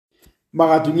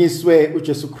Makadunyiswe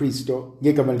uJesu Kristo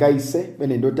ngegama likaYise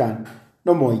benendodana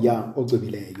nomoya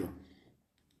ocwebileyo.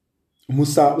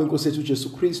 Umusa wenkosi yethu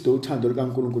uJesu Kristo, uthando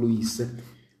likaNkulunkulu uYise,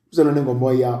 uzalwane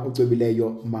ngomoya ocwebileyo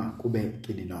makube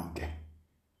kini nonke.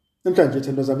 Namhlanje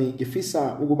thando zami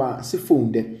ngifisa ukuba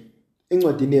sifunde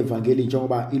encwadini yevangeli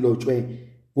njengoba ilotshwe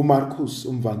nguMarkus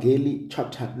umvangeli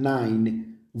chapter 9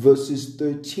 verses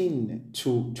 13 to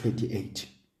 28.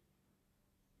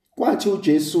 Kwathi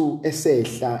uJesu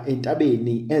esehla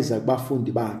entabeni eza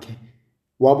kubafundi bakhe,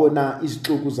 wabona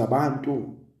izixuku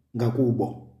zabantu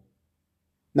ngakubo,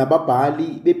 nababhali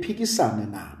bephikisana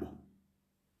nabo.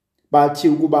 Bathi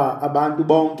ukuba abantu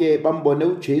bonke bambone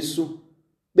uJesu,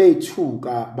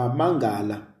 bethuka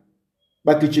bamangala,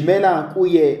 bagijimela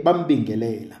kuye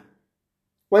bambingelela.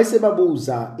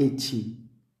 Wayesebabuza ethi,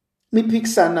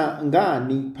 "Niphikisana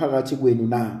ngani phakathi kwenu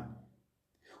na?"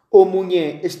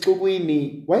 Omunye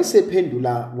esixukwini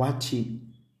wayesephendula wathi,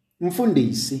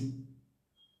 "Mfundisi,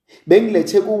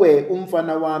 bengilethe kuwe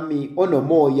umfana wami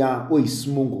onomoya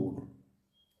oyisimungulu.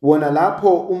 Wona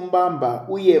lapho umbamba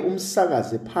uye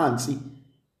umsakaze phansi,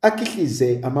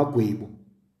 akhihlize amagwebu,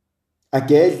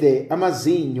 agedle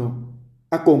amazinyo,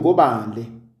 agongobale.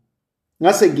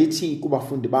 Ngase ngithi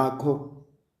kubafundi bakho,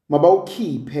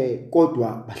 mabawukhiphe,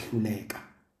 kodwa bahluleka."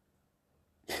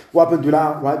 Waphendula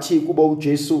wathi kubo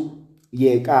uJesu,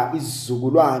 "Yeka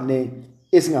izizukulwane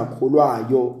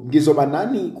ezingakholwayo, ngizoba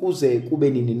nani kuze kube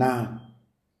nini na?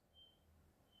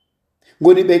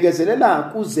 Ngonibekezelela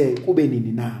kuze kube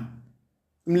nini na?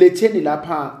 Mletheni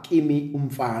lapha kimi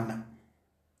umfana."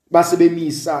 Base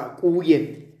bemisa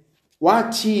kuye.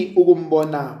 Wathi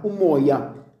ukumbona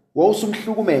umoya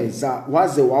wawusumhlukumeza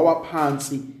waze wawa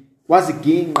phansi,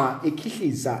 waziginqa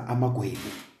ekhihliza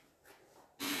amagwebu.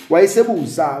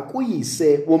 Wayesebuza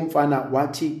kuyise womfana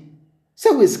wathi,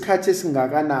 "Sekuyisikhathi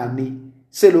esingakanani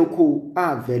selokhu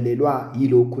avelelwa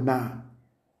yilokhu na?"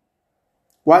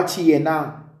 Wathi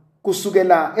yena,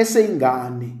 "Kusukela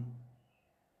eseyingane.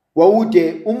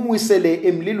 Wawude umwisele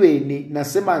emlilweni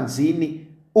nasemanzini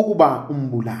ukuba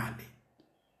umbulale.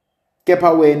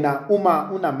 Kepha wena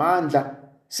uma unamandla,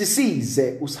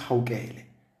 sisize usihawukele."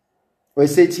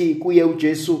 Wayesethi kuye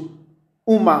uJesu,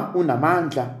 "Uma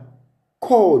unamandla,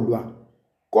 kholwa,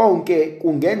 konke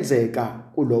kungenzeka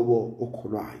kulowo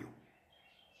okholwayo."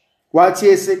 Wathi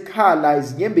esekhala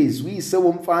izinyembezi uyise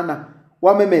womfana,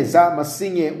 wamemeza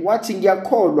masinye wathi,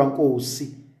 "Ngiyakholwa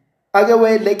Nkosi, ake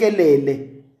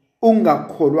welekelele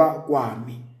ungakholwa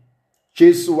kwami."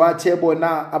 Jesu wathi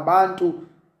ebona abantu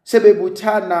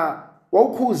sebebuthana,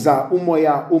 wawukhuza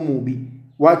umoya omubi,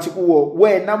 wathi kuwo,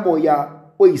 "Wena moya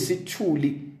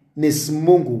oyisithuli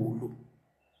nesimungulu,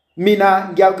 mina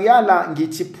ngiyakuyala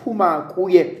ngithi phuma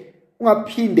kuye,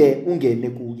 ungaphinde ungene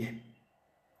kuye."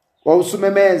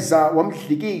 Wawusumemeza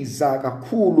wamdlikiza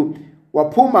kakhulu,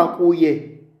 waphuma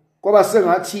kuye, kwaba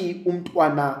sengathi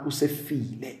umntwana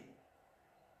usefile.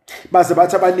 Baze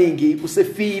bathi abaningi,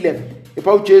 "Usefile."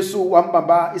 Epha uJesu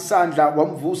wambamba isandla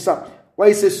wamvusa,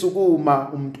 wayesesukuma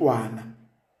umntwana.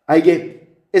 Ayike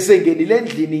esengenile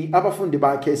endlini, abafundi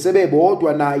bakhe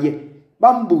sebebodwa naye,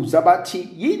 bambuza bathi,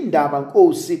 "Yindaba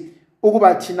Nkosi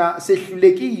ukuba thina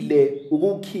sehlulekile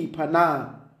ukukhipha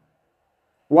na?"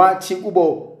 Wathi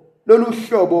kubo, "Lolu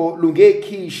hlobo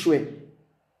lungekhishwe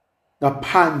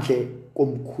ngaphandle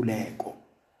komkhuleko."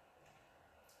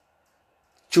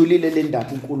 Julile le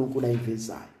ndaba uNkulunkulu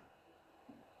ayivezayo.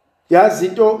 Yazi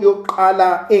into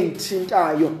yokuqala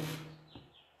engithintayo,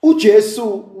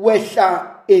 uJesu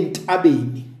wehla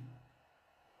entabeni.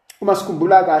 Uma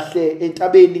sikhumbula kahle,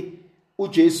 entabeni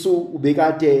uJesu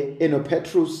ubekade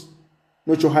enoPetrus,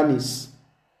 noJohannes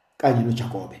kanye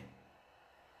noJakobe.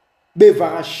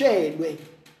 Bevakashelwe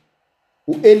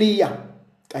uEliya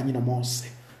kanye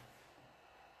noMose.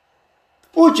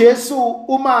 uJesu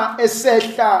uma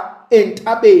esehla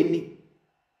entabeni,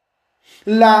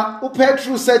 la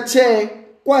uPetrus ethe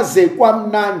kwaze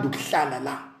kwamnandi ukuhlala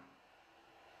la.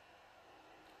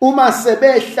 Uma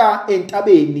sebehla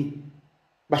entabeni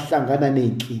bahlangana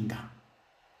nenkinga.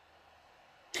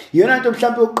 Yona into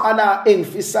mhlawumbe yokuqala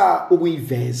engifisa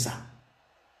ukuyiveza.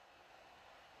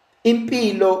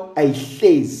 Impilo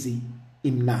ayihlezi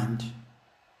imnandi.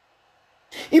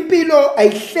 Impilo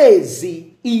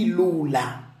ayihlezi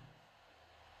ilula.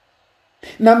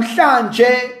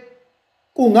 Namhlanje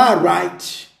kunga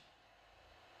right.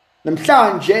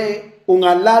 Namhlanje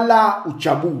ungalala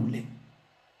ujabule.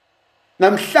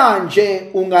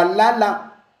 Namhlanje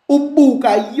ungalala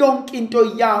ubuka yonke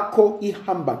into yakho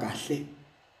ihamba kahle.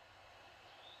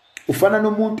 Ufana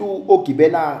nomuntu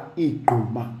ogibela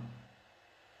igquma.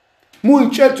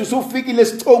 Muyitshethu usufikile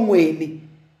esicongweni,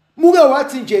 muke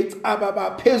wathi nje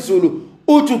cababa phezulu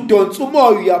uthi udonsa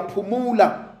umoya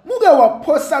uyaphumula, muke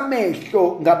waphosa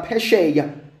amehlo ngaphesheya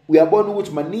uyabona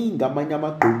ukuthi maningi amanye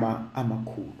amagquma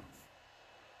amakhulu.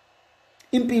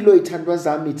 Impilo ithandwa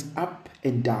zami, it's up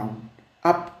and down,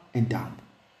 up and down.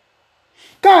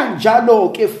 Kanjalo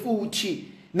ke futhi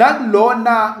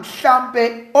nakulona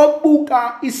mhlambe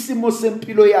obuka isimo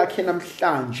sempilo yakhe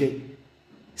namhlanje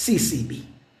sisibi,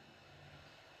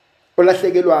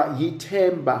 olahlekelwa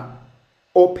yithemba,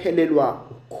 ophelelwa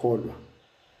ukukholwa,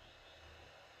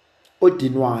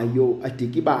 odinwayo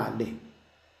adikibale,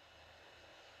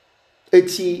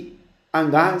 ethi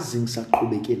angazi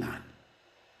ngisaqhubekelani.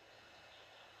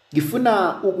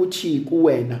 Ngifuna ukuthi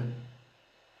kuwena,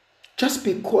 just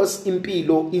because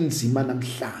impilo inzima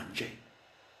namhlanje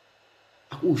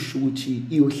akusho ukuthi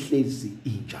iyohlezi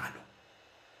injalo.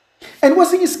 And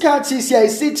kwesinye isikhathi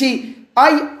siyayisithi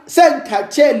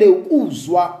sengikhathele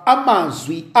ukuzwa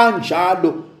amazwi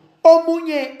anjalo,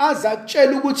 omunye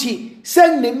azakutshela ukuthi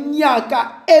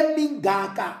sengineminyaka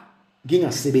emingaka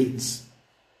ngingasebenzi,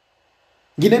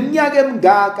 ngineminyaka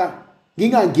emingaka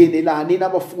ngingangenelani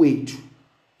nabafowethu,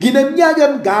 ngineminyaka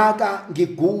emingaka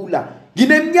ngigula,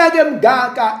 ngineminyaka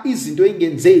emingaka izinto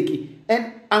ingenzeki,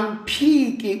 and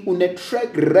angiphiki une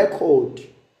track record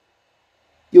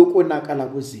yokonakala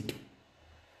kwezinto.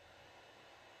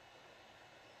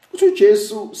 Uthi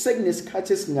uJesu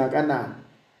sekunesikhathi esingakanani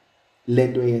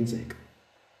lento yenzeka.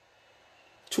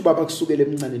 Ubaba kusukela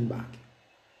emncaneni bakhe,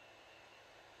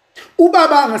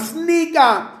 ubaba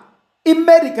angasinika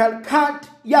i-medical card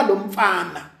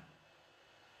yalomfana,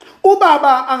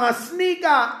 ubaba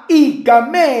angasinika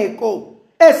igameko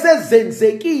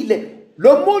esezenzekile,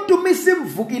 lo muntu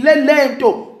misimvukile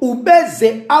lento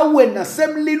ubeze awe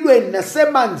nasemlilweni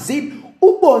nasemanzini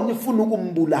ubone ufuna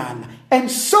ukumbulala. And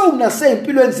so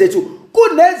nasempilweni zethu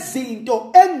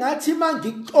kunezinto engathi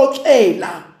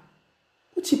mangixoxela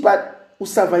uthi but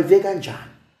usurvive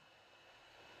kanjani.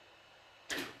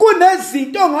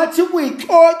 Kunezinto ngathi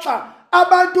kuyixoxa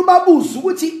abantu babuza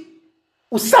ukuthi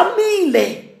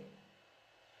usamile,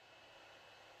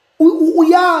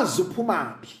 uyazi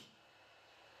uphumaphi,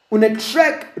 une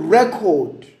track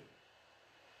record.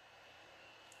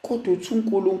 Kodwa uthi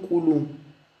uNkulunkulu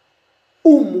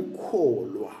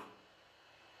umkholwa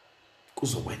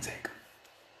kuzokwenzeka.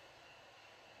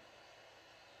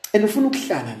 And ufuna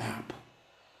ukuhlala lapho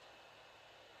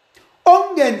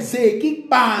ongenzeki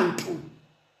kubantu,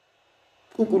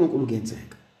 uNkulunkulu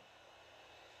kuyenzeka.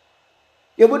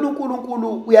 Yabona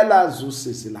uNkulunkulu uyalazi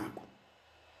usisi lakho,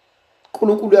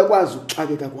 uNkulunkulu uyakwazi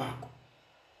ukuxakeka kwakho,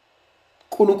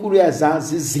 uNkulunkulu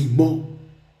uyazazi izimo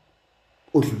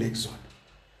odlule kuzona.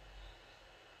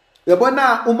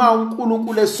 Yabona uma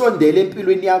uNkulunkulu esondele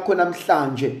empilweni yakho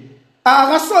namhlanje,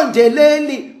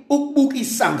 akasondeleli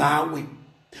ukubukisa ngawe.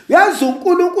 Uyazi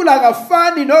uNkulunkulu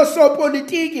akafani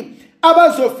nosopolitiki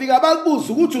abazofika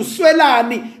bakubuza ukuthi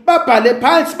uswelani, babhale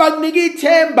phansi bakunika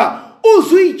ithemba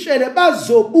uzuyitshele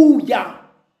bazobuya.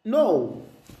 No,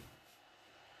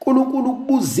 uNkulunkulu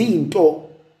kubuza into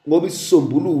ngoba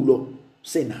isisombululo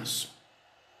senaso.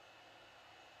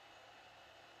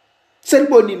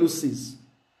 Selibonile usizi,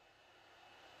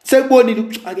 sekubonile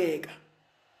ukuxakeka,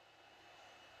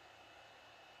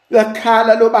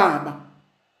 uyakhala lo baba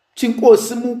uthi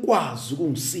Nkosi mukwazi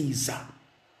ukungisiza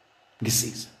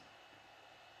ngisiza.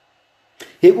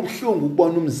 Hey, kubhlungu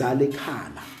ukubona umzali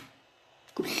ekhala,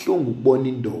 kubhlungu ukubona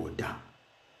indoda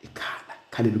ekhala,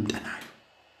 khalela umntanayo.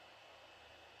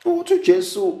 Uthi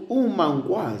uJesu uma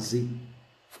ngikwazi,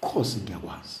 of course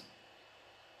ngiyakwazi,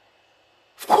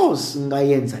 of course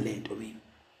ngayenza lento mina.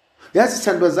 Yazi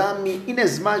sithandwa zami, in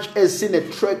as much as sine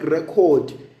track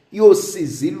record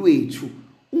yosizi lwethu,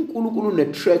 uNkulunkulu une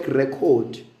track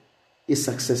record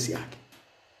success yakhe.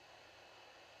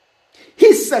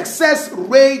 His success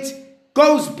rate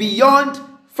goes beyond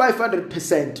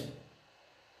 500%.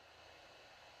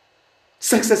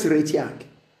 Success rate yakhe.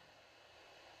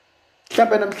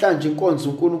 Mhlawumbe namhlanje inkonzo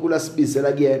uNkulunkulu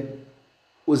asibizela kuyena,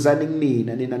 uzani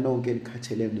kumina nina nonke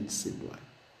nikhathelene nisindwayo.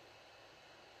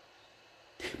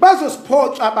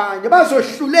 Bazosiphoxa abanye,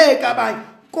 bazohluleka abanye,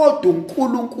 kodwa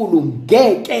uNkulunkulu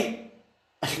ngeke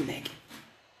ahluleke.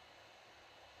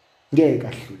 Ngeke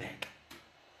ahluleke.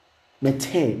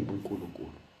 Methemba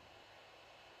uNkulunkulu.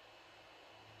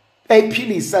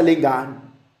 Eyiphilisa lengane,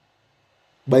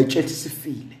 bayitshela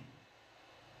sifile.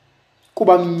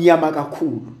 Kuba mnyama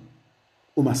kakhulu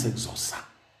uma sekuzosa.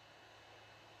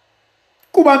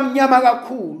 Kuba mnyama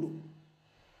kakhulu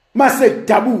mase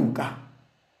kudabuka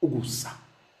ukusa.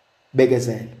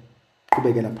 Bekezela,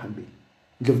 qhubekela phambili.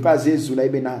 Ndlovukazi yezulu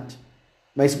ayibe nathi.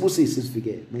 Mayisibusise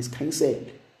isivikele,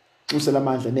 mayisikhanyisele. Usela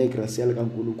amandla negrace yalika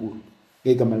uNkulunkulu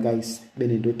ngegama likaYise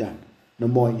benendodana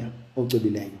nomoya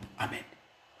ocebileyo. Amen.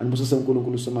 Anibusise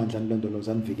uNkulunkulu somandla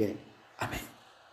nilondoloza nivikele. Amen.